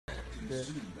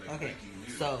Okay,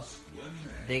 so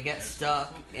they get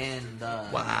stuck in the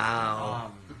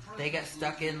they get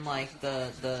stuck in like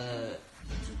the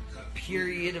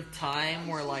period of time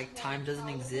where like time doesn't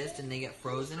exist and they get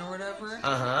frozen or whatever.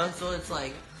 And so it's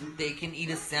like they can eat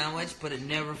a sandwich, but it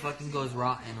never fucking goes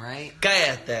rotten, right?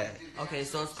 Cállate. Okay,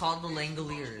 so it's called the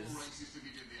Langoliers.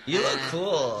 You look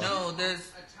cool. No,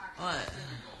 there's what?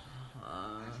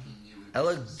 I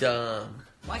look dumb.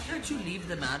 Why can't you leave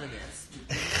them out of this?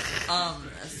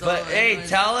 So but hey, anyways,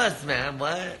 tell us, man.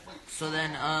 What? So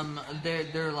then,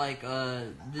 they're like,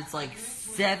 it's like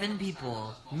 7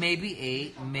 people, maybe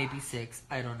 8, maybe 6.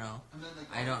 I don't know.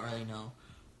 I don't really know.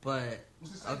 But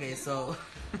okay, so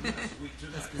the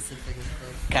specific is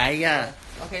Kaya.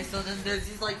 okay, so then there's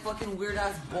these like fucking weird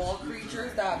ass ball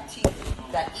creatures that have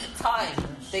teeth that eat time.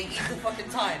 They eat the fucking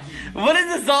time. What is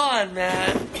this on,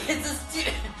 man?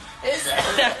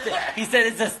 He said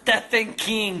it's a Stephen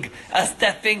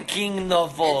King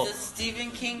novel. It's a Stephen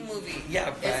King movie. Yeah,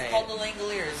 right. It's called The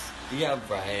Langoliers. Yeah,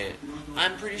 right.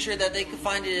 I'm pretty sure that they could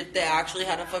find it if they actually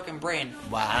had a fucking brain.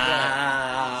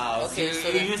 Wow. Okay, so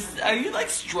are you like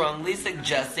strongly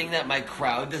suggesting that my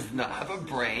crowd does not have a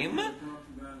brain?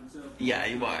 Yeah,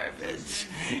 you are, bitch.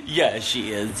 Yeah,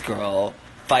 she is, girl.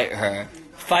 Fight her.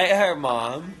 Fight her,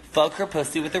 mom. Fuck her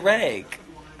pussy with a rake.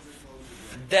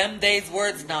 Them days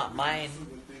words, not mine.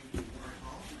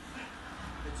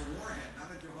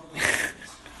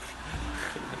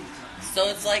 So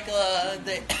it's like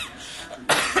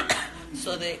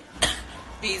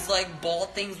these like ball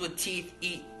things with teeth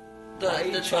eat the Why are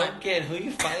you the time. choking? Who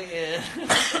you fighting?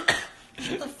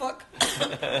 Shut the fuck.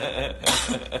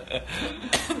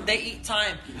 They eat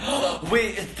time. So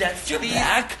Wait, is Dexter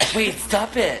back? Wait,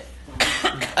 stop it.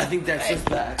 I think Dexter's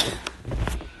back.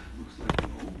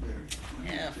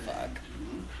 Yeah,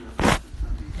 fuck.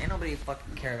 Ain't nobody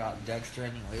fucking care about Dexter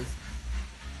anyways.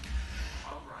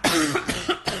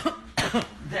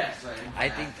 That's right. I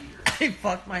think I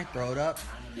fucked my throat up.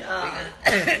 Yeah,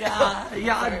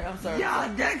 I'm sorry.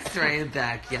 Yeah, Dexter ain't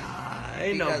back. Yeah,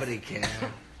 ain't nobody care.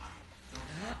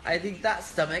 I think that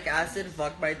stomach acid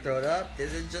fucked my throat up.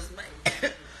 Is it just my...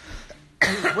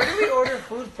 Where do we order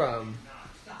food from?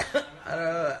 I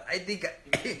don't know. I think...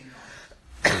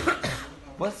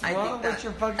 What's wrong with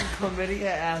your fucking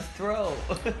chlamydia ass throat?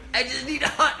 I just need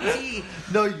hot tea.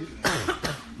 No, you...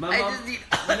 I just need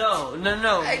hot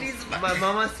No. I need some... My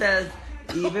mama says,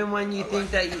 even when you think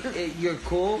that you're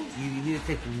cool, you need to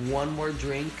take one more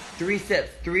drink. 3 sips.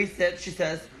 3 sips, she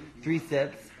says. 3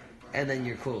 sips, and then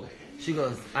you're cool. She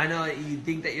goes, I know you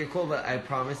think that you're cool, but I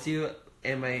promise you,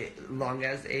 in my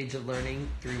long-ass age of learning,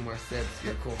 3 more sips,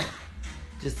 you're cool.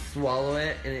 Just swallow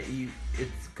it, and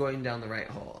it's going down the right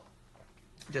hole.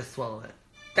 Just swallow it.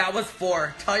 That was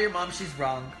 4. Tell your mom she's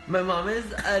wrong. My mom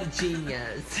is a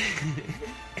genius.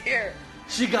 Here.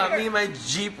 She got me my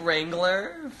Jeep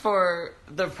Wrangler for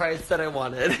the price that I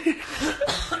wanted.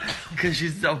 Because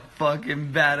she's a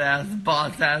fucking badass,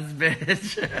 boss-ass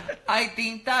bitch. I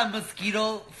think that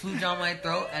mosquito flew down my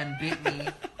throat and bit me.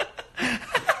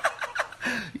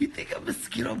 You think a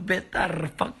mosquito bit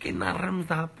that fucking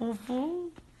arms up,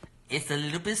 fool? It's a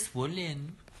little bit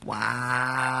swollen. Wow.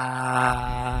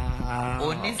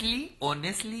 Honestly.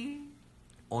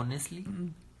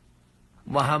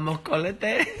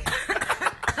 Wahamokolete.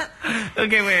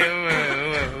 Okay,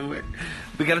 wait.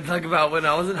 We gotta talk about when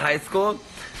I was in high school.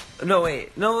 No,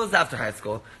 it was after high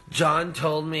school. John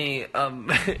told me,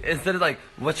 instead of like,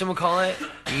 whatchamacallit,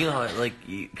 you know how like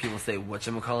people say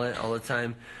whatchamacallit all the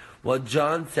time? Well,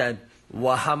 John said,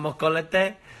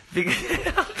 wahamokolete.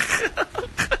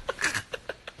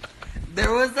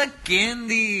 There was a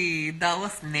candy that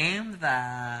was named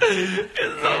that.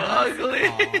 It's so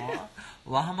ugly.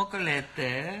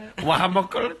 Wahamokolete.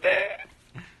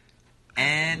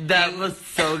 And that was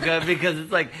so good because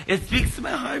it's like, it speaks to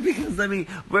my heart because, I mean,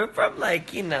 we're from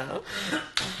like, you know,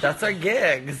 that's our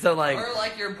gig. So like. Or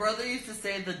like your brother used to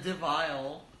say the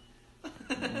devile.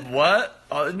 What?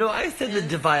 Oh, no, I said the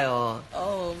devile.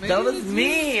 Oh, maybe that was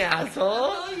me, asshole.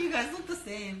 Oh, you guys look the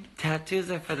same. Tattoos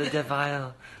are for the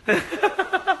devile.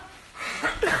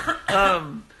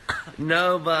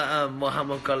 No, but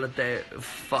Muhammad Kolate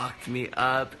fucked me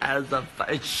up as a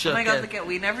it shook. Oh my god, look at,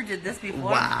 we never did this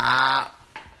before. Wow.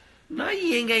 No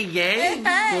yin and yang,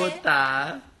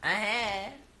 puta.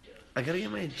 I gotta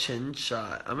get my chin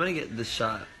shot. I'm gonna get the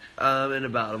shot in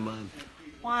about a month.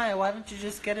 Why? Why don't you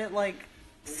just get it like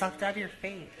sucked out of your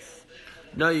face?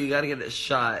 No, you gotta get it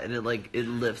shot and it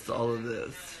lifts all of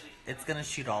this. It's gonna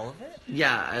shoot all of it?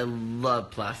 Yeah, I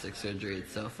love plastic surgery.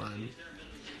 It's so fun.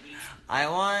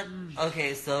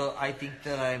 Okay, so I think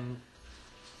that I'm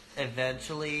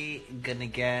eventually gonna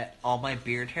get all my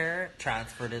beard hair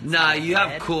transferred into Nah, my you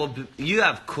head.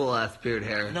 have cool ass beard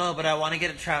hair. No, but I want to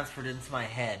get it transferred into my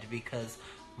head because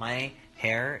my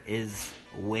hair is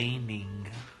waning.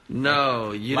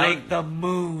 No, you like don't. the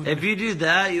moon. If you do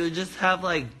that, you would just have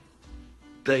like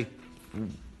a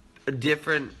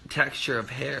different texture of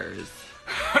hairs.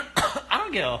 I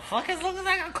don't give a fuck as long as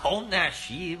I got combed that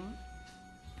sheep.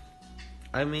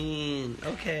 I mean,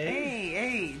 okay.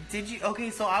 Hey, did you?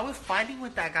 Okay, so I was fighting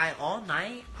with that guy all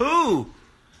night. Who?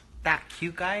 That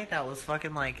cute guy that was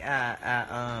fucking like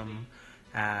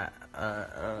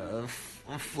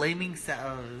flaming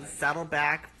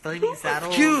saddleback, flaming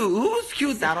saddle. Cute? Who's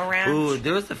cute? Saddle ranch. Ooh,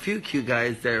 there was a few cute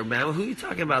guys there, man. Who are you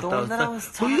talking about, The though? one that I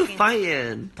was Who you talking-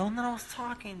 fighting? The one that I was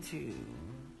talking to.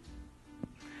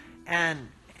 And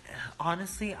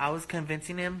honestly, I was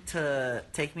convincing him to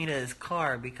take me to his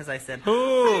car because I said,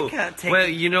 Who? I can't take Wait,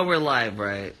 you know we're live,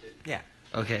 right? Yeah.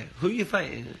 Okay, who you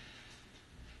fighting?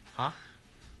 Huh?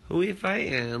 Who you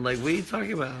fighting? Like, what are you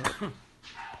talking about?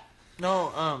 No,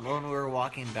 when we were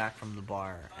walking back from the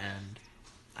bar, and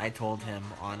I told him,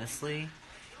 honestly,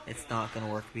 it's not gonna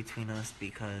work between us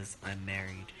because I'm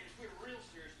married.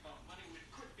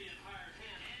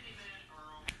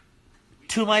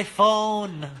 To my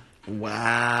phone! Wow.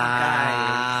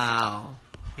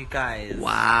 You guys.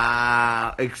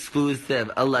 Wow.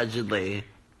 Exclusive, allegedly.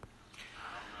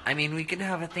 I mean, we can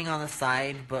have a thing on the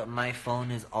side, but my phone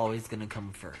is always gonna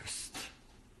come first.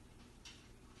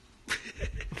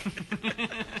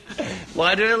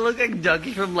 Why do I look like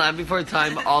Ducky from Land Before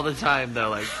Time all the time, though?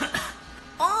 Like,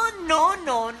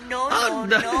 Oh,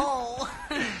 no.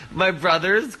 my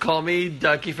brothers call me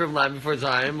Ducky from Land Before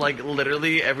Time, like,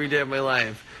 literally every day of my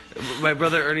life. My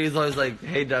brother Ernie is always like,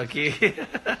 hey, Ducky.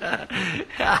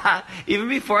 Even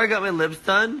before I got my lips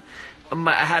done,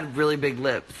 I had really big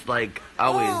lips. Like,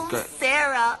 always. Oh,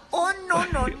 Sarah. Oh, no.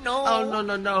 Oh,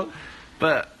 no.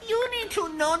 But You need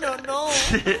to no.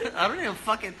 I don't even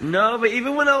fucking... no, but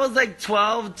even when I was like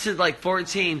 12 to like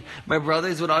 14, my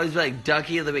brothers would always be like,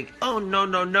 Ducky, and they'd be like, oh, no,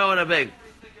 and I'm like,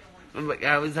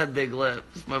 I always had big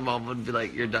lips. My mom would be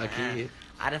like, you're Ducky.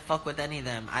 I didn't fuck with any of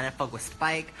them. I didn't fuck with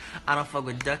Spike. I don't fuck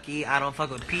with Ducky. I don't fuck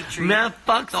with Petrie. Man,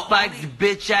 fuck Spike's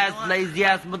bitch ass, lazy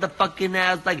ass, motherfucking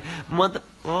ass, like,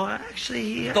 oh,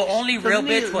 actually, The only real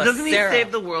bitch was doesn't Sarah. he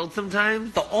save the world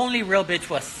sometimes? The only real bitch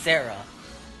was Sarah.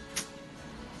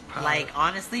 Like,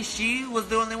 honestly, she was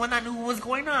the only one that knew what was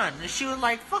going on. And she was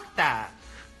like, fuck that.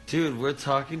 Dude, we're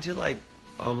talking to like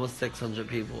almost 600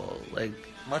 people. Like,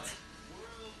 What?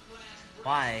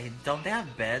 Why? Don't they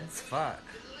have beds? Fuck.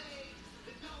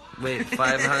 wait,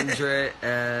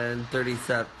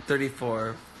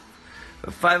 534.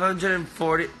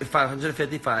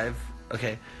 555.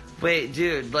 Okay. Wait,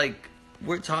 dude, like,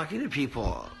 we're talking to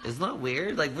people. Isn't that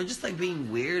weird? Like, we're just like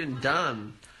being weird and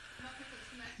dumb.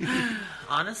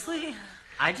 Honestly,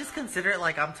 I just consider it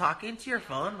like I'm talking to your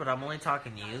phone, but I'm only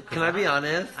talking to you. Can I be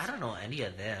honest? I don't know any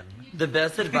of them. The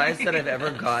best advice that I've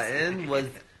ever gotten was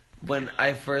when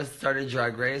I first started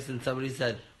Drag Race and somebody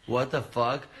said, what the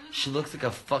fuck? She looks like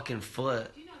a fucking foot.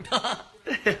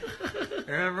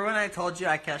 Remember when I told you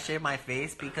I can't shave my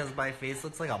face because my face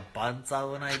looks like a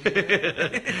banza when I do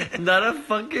it? Not a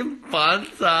fucking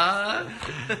panza.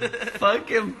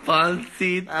 Fucking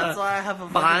pancita. That's why I have a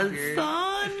fucking beard.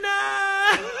 Panzona.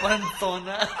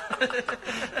 Panzona.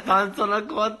 Panzona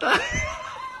quota.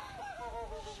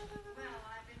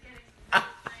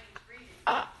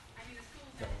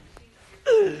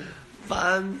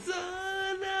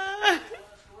 Panzona.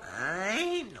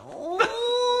 I know.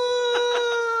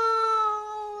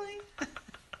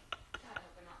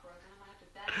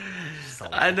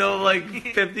 I know like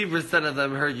 50% of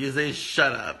them heard you say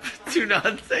shut up. Do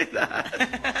not say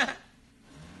that.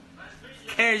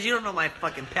 Cares, you don't know my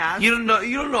fucking past. You don't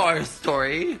know our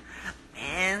story.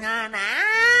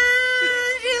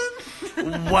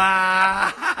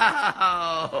 Wow.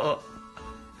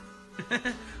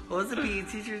 What was the PE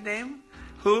teacher's name?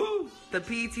 Who? The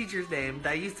PE teacher's name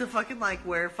that used to fucking like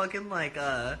wear fucking like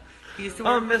he used to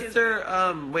Oh, wear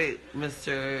fucking-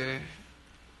 Mr.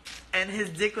 And his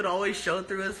dick would always show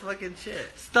through his fucking shit.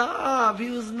 Stop. He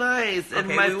was nice. And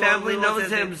Okay, my we won't- family we won't knows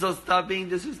say his him, name. so stop being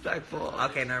disrespectful.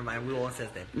 Okay, never mind. We won't say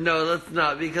his name. No, let's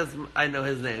not, because I know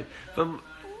his name. But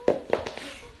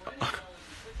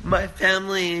my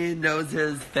family knows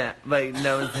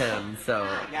knows him, so.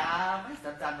 Yeah, my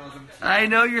stepdad knows him too. I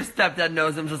know your stepdad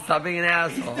knows him, so stop being an He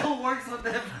asshole. still works with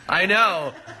him. I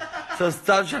know. So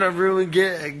stop trying to ruin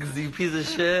gigs, you piece of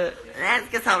shit. Let's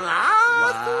get some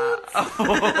lawsuits.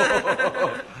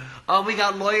 Wow. Oh, we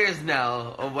got lawyers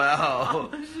now. Oh, wow.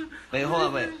 Wait, hold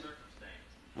on, wait.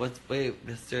 Wait,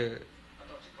 Mr.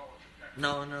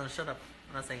 No, shut up.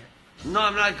 I'm not saying it. No,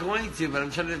 I'm not going to, but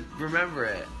I'm trying to remember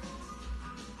it.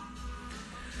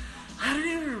 I don't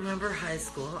even remember high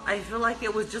school. I feel like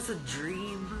it was just a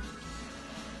dream.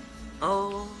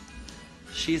 Oh.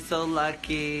 She's so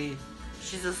lucky.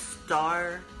 She's a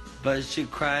star. But she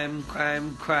crime.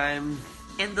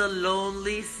 In the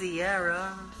lonely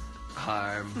Sierra.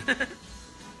 Harm.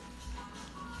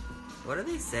 What are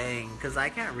they saying? Because I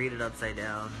can't read it upside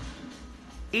down.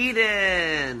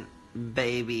 Eden!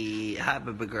 Baby. Hi,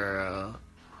 baby girl.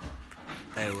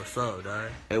 Hey, what's up, dog?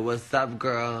 Hey, what's up,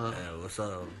 girl? Hey, what's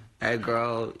up? Hey,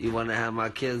 girl. You want to have my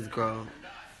kids, girl?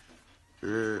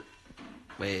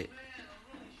 Wait.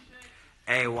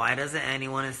 Hey, why doesn't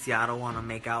anyone in Seattle want to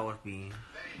make out with me?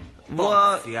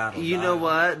 Well, Seattle, you know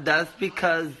what? That's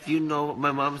because,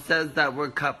 my mom says that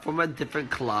we're cut from a different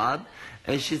cloth.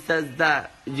 And she says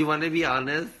that, you want to be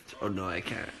honest? Oh, no, I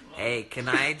can't. Hey, can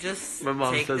I just my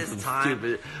mom take says this some time?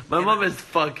 Stupid. My mom is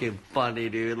fucking funny,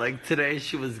 dude. Like, today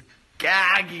she was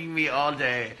gagging me all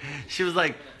day. She was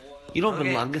like, you don't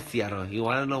belong in Seattle. You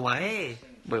want to know why? Hey.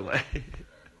 Wait, what?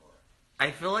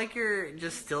 I feel like you're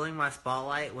just stealing my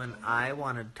spotlight when I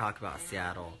wanted to talk about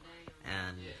Seattle.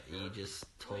 And you just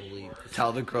totally...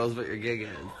 Tell the girls what your gig is.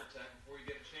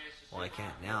 Well, I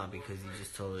can't now because you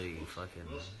just totally fucking...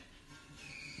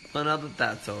 Well, now that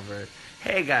that's over.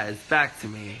 Hey, guys, back to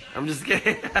me. I'm just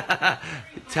kidding.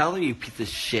 Tell them, you piece of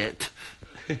shit.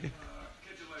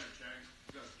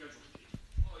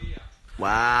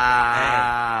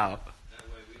 Wow.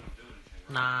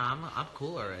 Hey. Nah, I'm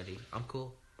cool already. I'm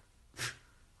cool.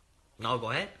 No,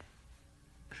 go ahead.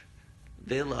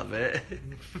 They love it.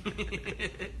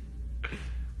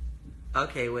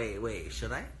 Okay, wait.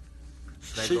 Should I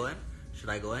go in? Should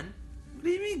I go in? What do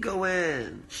you mean go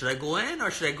in? Should I go in or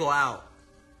should I go out?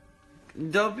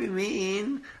 Don't be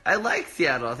mean. I like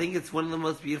Seattle. I think it's one of the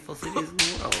most beautiful cities in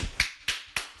the world.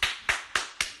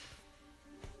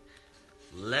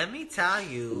 Let me tell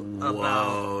you about...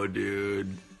 Whoa,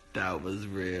 dude. That was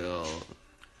real.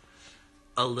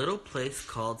 A little place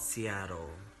called Seattle.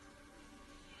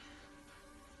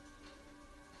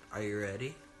 Are you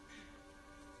ready?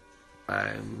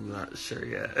 I'm not sure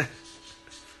yet.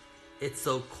 It's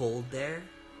so cold there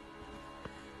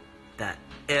that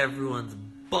everyone's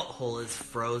butthole is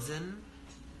frozen.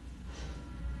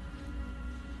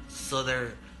 So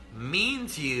they're mean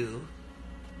to you.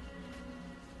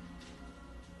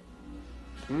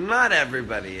 Not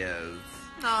everybody is.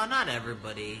 No, not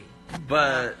everybody.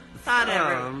 But Not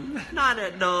some. not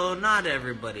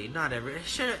everybody. Not every.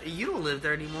 You don't live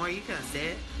there anymore. You can't say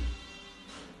it.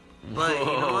 But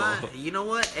you know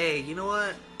what? Hey, you know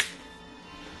what?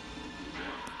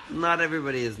 Not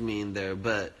everybody is mean there,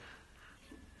 but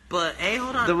hey,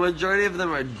 hold on. the majority of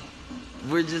them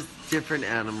we're just different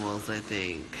animals, I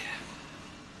think.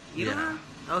 You know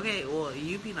what? Okay, well,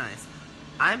 you be nice.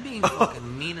 I'm being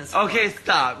fucking mean as fuck. Okay,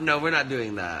 stop. No, we're not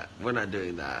doing that. We're not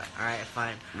doing that. Alright,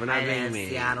 fine. We're not being mean.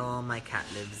 Seattle, my cat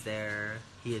lives there.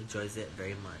 He enjoys it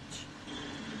very much.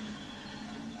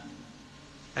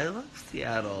 I love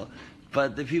Seattle,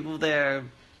 but the people there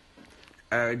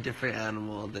are a different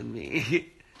animal than me.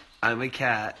 I'm a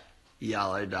cat,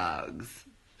 y'all are dogs.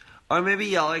 Or maybe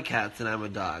y'all are cats and I'm a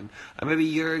dog. Or maybe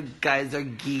your guys are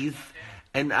geese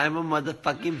and I'm a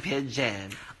motherfucking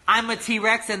pigeon. I'm a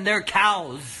T-Rex and they're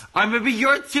cows. Or maybe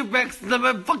you're a T-Rex and I'm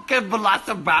a fucking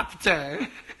velociraptor.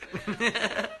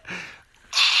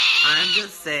 I'm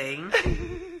just saying,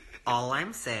 all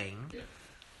I'm saying,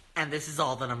 and this is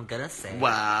all that I'm gonna say.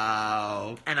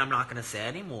 Wow. And I'm not gonna say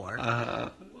anymore.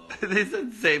 They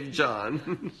said save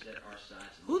John.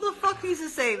 Who the fuck needs to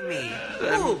save me?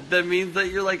 That means that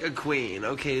you're like a queen.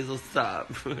 Okay, so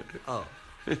stop. Oh.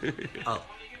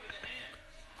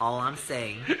 All I'm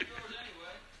saying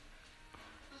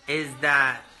is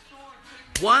that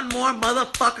one more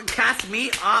motherfucker cast me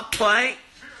off point,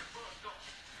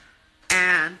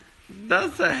 and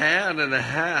that's a hand and a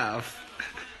half.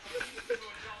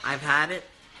 I've had it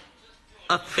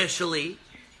officially.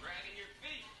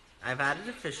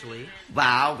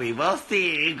 Wow, we will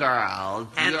see, girls.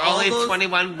 And you're only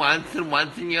 21 once and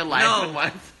once in your life and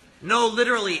once. No,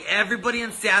 literally, everybody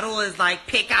in Seattle is like,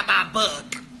 pick up my book.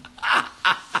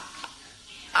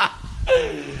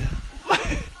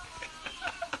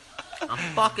 I'm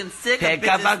fucking sick of bitches. Pick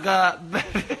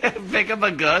up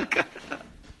a gook.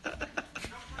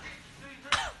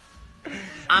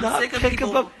 Pick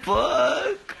up a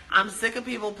book. I'm sick of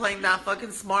people playing that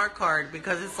fucking smart card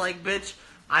because it's like, bitch,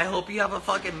 I hope you have a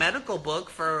fucking medical book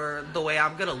for the way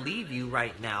I'm gonna leave you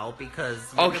right now because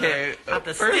you're gonna have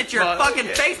to stitch your fucking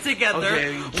face together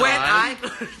when I...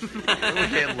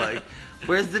 Okay, look.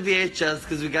 Where's the VHS?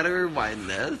 Because we gotta rewind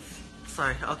this.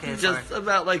 Sorry. Okay. Just sorry.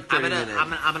 about like 30 minutes. I'm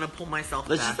gonna pull myself.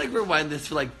 Let's back. just like rewind this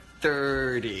for like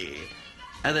 30,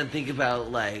 and then think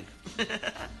about like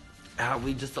how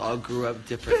we just all grew up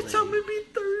differently. Bitch, I'm gonna be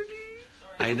 30.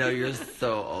 I know you're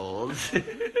so old,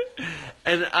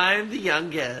 and I'm the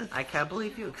youngest. I can't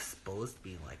believe you exposed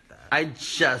me like that. I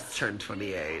just turned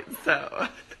 28, so.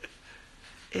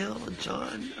 Ew,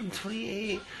 John, I'm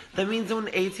 28. That means when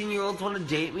 18-year-olds want to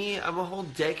date me, I'm a whole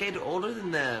decade older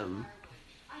than them.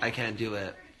 I can't do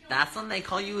it. That's when they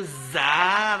call you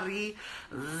Zari.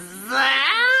 Zari!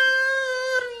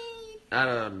 I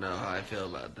don't know how I feel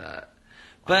about that.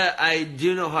 But I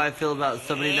do know how I feel about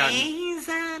somebody not... Hey,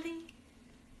 Zaddy.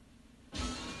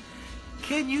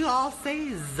 Can you all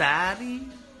say Zaddy?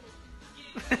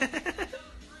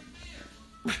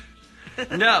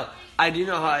 No, I do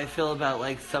know how I feel about,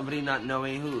 like, somebody not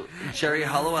knowing who Jerry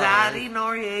Hollowell is. Zaddy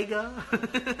Noriega.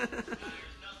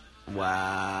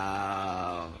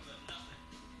 Wow.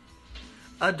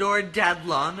 Adore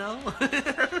Delano.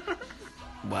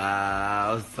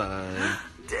 Wow, son.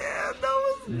 Damn, that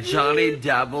was me. Johnny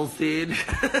Dabbleseed.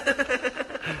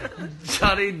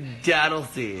 Johnny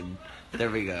Daddleseed. There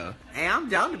we go. Hey, I'm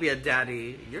down to be a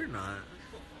daddy. You're not.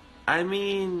 I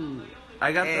mean,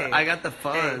 I got the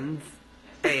funds.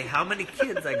 Hey, how many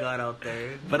kids I got out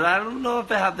there? But I don't know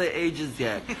if I have the ages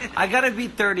yet. I gotta be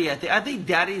 30. I think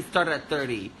daddies start at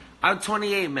 30. I'm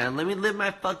 28, man. Let me live my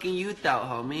fucking youth out,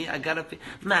 homie. I gotta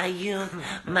my youth.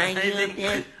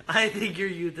 I think your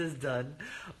youth is done.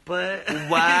 But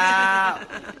wow.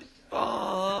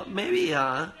 Oh, maybe,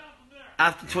 huh?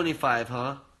 After 25,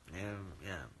 huh?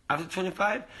 Yeah. After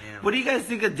 25? Yeah. What do you guys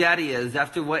think a daddy is?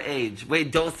 After what age?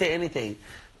 Wait, don't say anything.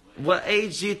 What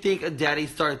age do you think a daddy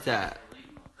starts at?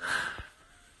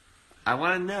 I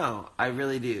want to know. I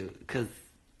really do. Because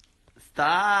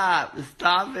stop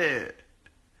it.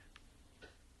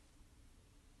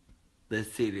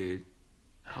 Let's see, dude.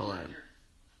 Hold on.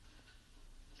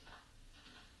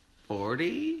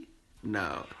 40?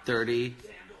 No. 30?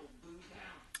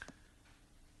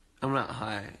 I'm not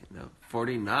high. No.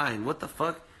 49. What the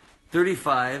fuck?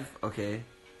 35. Okay.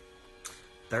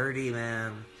 30,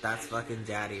 man. That's fucking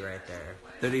daddy right there.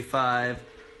 35.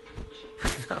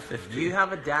 Not 50. You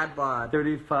have a dad bod.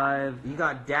 35. You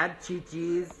got dad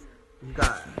chi-chis. You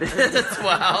got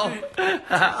 12.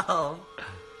 12.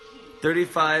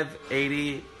 35,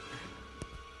 80.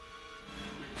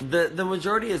 The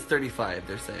majority is 35,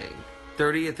 they're saying.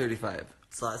 30 or 35?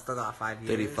 So I still got 5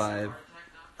 years. 35.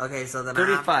 Okay, so then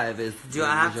 35 is the do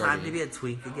I have majority. time to be a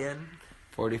twink again?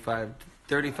 45.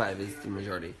 35 is the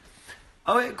majority.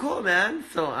 Okay, cool, man.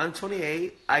 So I'm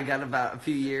 28. I got about a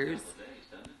few years.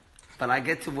 But I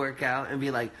get to work out and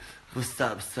be like, what's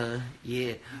up, son?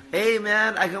 Yeah. Hey,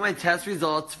 man, I got my test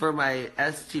results for my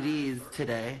STDs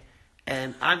today.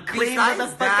 And I'm clean, Besides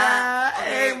motherfucker. that,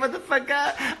 okay. Hey,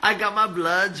 motherfucker. I got my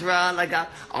blood drawn. I got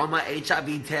all my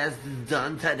HIV tests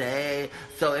done today.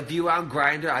 So if you on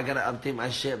Grindr, I gotta update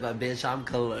my shit. But bitch, I'm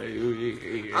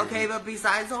clean. Okay, but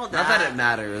besides all that, Not that it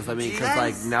matters. I mean, do you because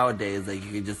like guys- nowadays, like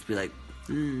you can just be like,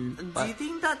 do you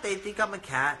think that they think I'm a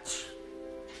catch?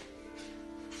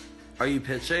 Are you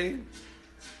pitching?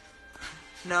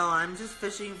 No, I'm just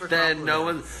fishing for Then no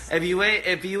one. compliments.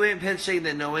 If you ain't pitching,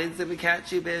 then no one's gonna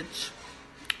catch you, bitch.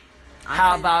 I'm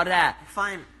How pi- about that?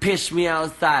 Fine, Pitch me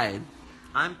outside.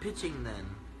 I'm pitching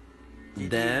then.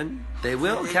 Then they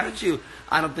will they catch think- you.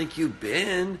 I don't think you've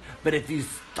been, but if you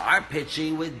start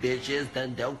pitching with bitches,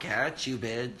 then they'll catch you,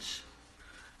 bitch.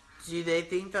 Do they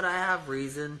think that I have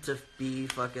reason to be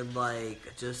fucking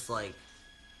like, just like,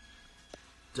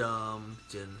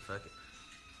 dumped and fucking...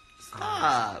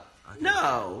 Stop. Okay.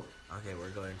 No. Okay, we're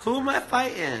going to... Who am I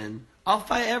fighting? I'll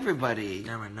fight everybody.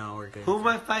 Never mind, no, we're going Who to... am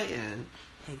I fighting?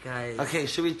 Hey, guys. Okay,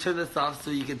 should we turn this off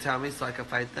so you can tell me so I can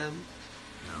fight them?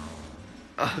 No.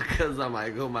 Oh, because I'm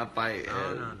like, who am I fighting?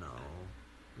 No.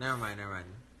 Never mind.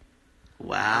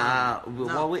 Wow. No.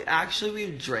 Well,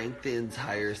 we've drank the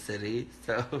entire city,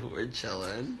 so we're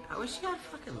chilling. I wish you had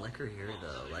fucking liquor here,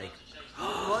 though. Like,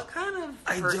 what kind of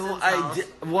I person's house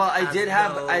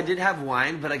I did have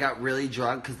wine, but I got really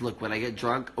drunk because look, when I get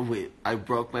drunk, I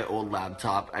broke my old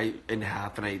laptop in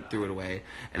half and I threw it away,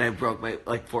 and I broke my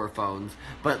 4 phones.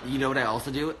 But you know what I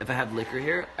also do? If I have liquor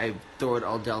here, I throw it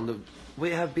all down the.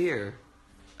 Wait, I have beer.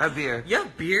 I have beer. You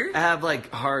have beer? I have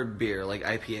hard beer, like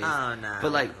IPAs. Oh no.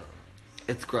 But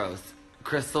it's gross.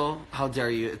 Crystal, how dare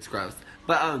you? It's gross.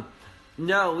 But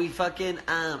no, we fucking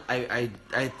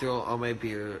I throw all my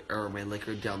beer or my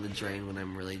liquor down the drain when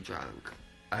I'm really drunk.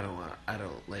 I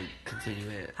don't continue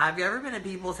it. Have you ever been at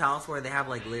people's house where they have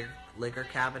like liquor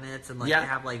cabinets and Yeah. they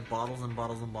have like bottles and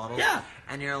bottles and bottles? Yeah.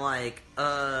 And you're like,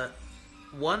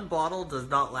 one bottle does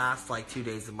not last like 2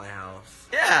 days in my house.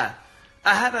 Yeah.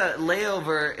 I had a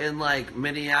layover in like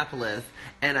Minneapolis,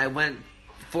 and I went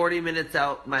 40 minutes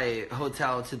out my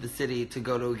hotel to the city to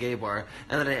go to a gay bar,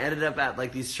 and then I ended up at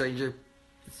like these strangers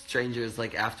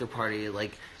like after party,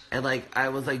 like, and like I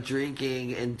was like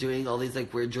drinking and doing all these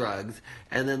like weird drugs,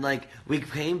 and then like we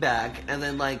came back, and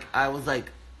then like I was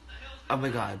like, oh my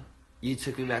god, you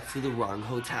took me back to the wrong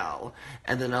hotel.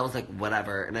 And then I was like,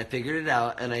 whatever. And I figured it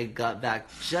out, and I got back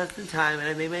just in time, and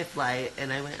I made my flight,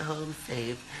 and I went home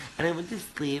safe, and I went to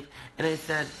sleep, and I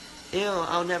said, ew,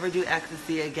 I'll never do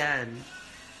ecstasy again.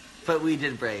 But we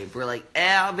did brave. We're like, ew,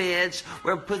 bitch,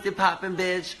 we're pussy popping,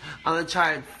 bitch, on the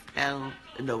charts. And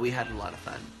no, we had a lot of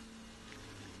fun.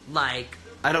 Like,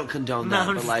 I don't condone that, I'm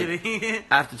but just like, kidding.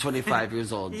 after 25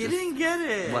 years old. You didn't get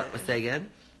it. What? Say again?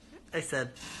 I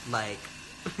said, like.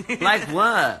 Like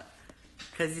what?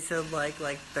 Because you said like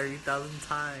 30,000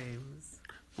 times.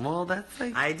 Well, that's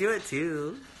like... I do it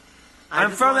too.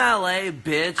 I'm from LA,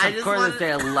 bitch. Of course I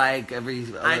say like every...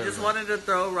 I just wanted to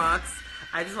throw rocks.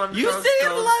 I just wanted to throw stones. You say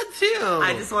it a lot too.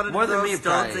 I just wanted More to throw than me,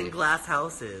 stones probably. in glass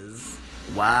houses.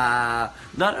 Wow.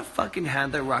 Not a fucking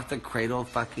hand that rocked the cradle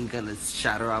fucking gonna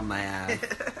shatter on my ass.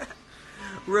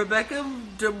 Rebecca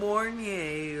De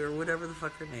Mornay, or whatever the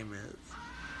fuck her name is.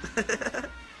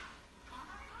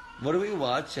 What are we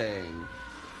watching?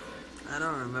 I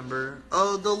don't remember.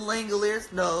 Oh, the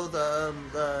Langoliers? No, the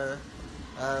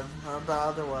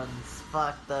other ones.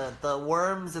 Fuck, the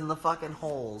worms in the fucking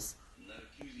holes.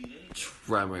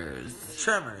 Tremors,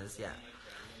 yeah.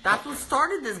 That's what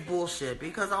started this bullshit,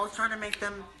 because I was trying to make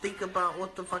them think about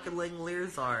what the fucking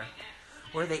Langoliers are.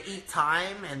 Where they eat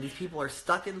time, and these people are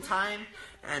stuck in time,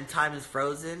 and time is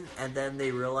frozen, and then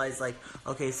they realize, like,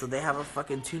 okay, so they have a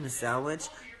fucking tuna sandwich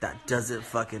that doesn't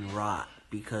fucking rot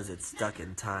because it's stuck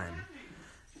in time.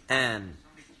 And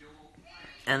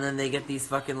then they get these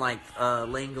fucking, like,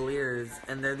 Langoliers,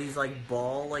 and they're these, like,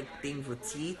 ball, like, things with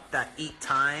teeth that eat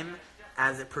time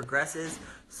as it progresses.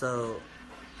 So,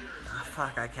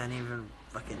 fuck, I can't even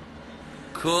fucking...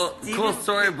 Cool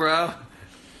story, bro.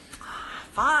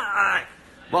 Fuck!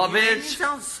 Well, You made me bitch.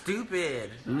 sound stupid.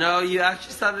 No, you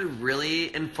actually sounded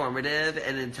really informative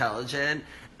and intelligent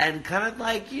and kind of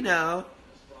like, you know,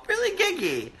 really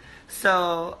giggy.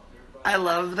 So, I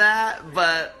love that,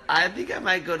 but I think I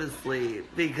might go to sleep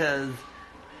because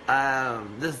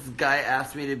this guy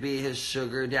asked me to be his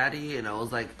sugar daddy, and I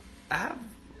was like, yeah,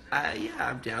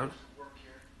 I'm down.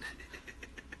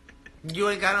 You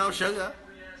ain't got no sugar.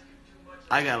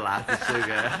 I got lots of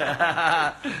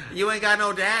sugar. You ain't got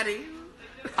no daddy.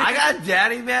 I got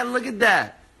daddy, man. Look at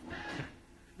that.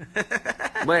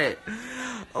 Wait.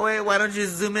 Oh, wait, why don't you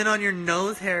zoom in on your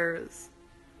nose hairs?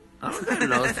 I don't got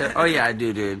nose hair. Oh, yeah, I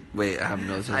do, dude. Wait, I have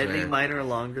nose hair. I think mine are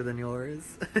longer than yours.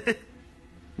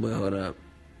 Wait, hold up.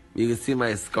 You can see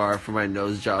my scar for my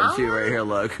nose job, too, right here,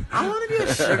 look. I want to be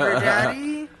a sugar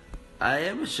daddy. I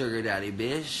am a sugar daddy,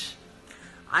 bitch.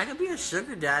 I could be a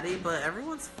sugar daddy, but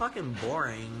everyone's fucking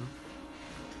boring.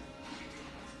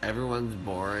 Everyone's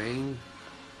boring?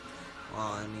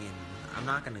 Well, I mean, I'm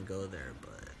not gonna go there,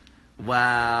 but...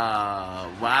 Wow.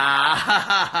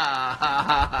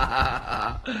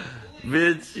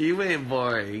 Bitch, you ain't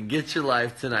boring. Get your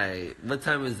life tonight. What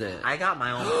time is it? I got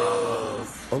my own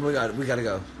problems. Oh my god, we gotta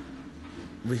go.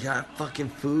 We got fucking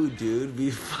food, dude.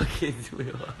 We fucking...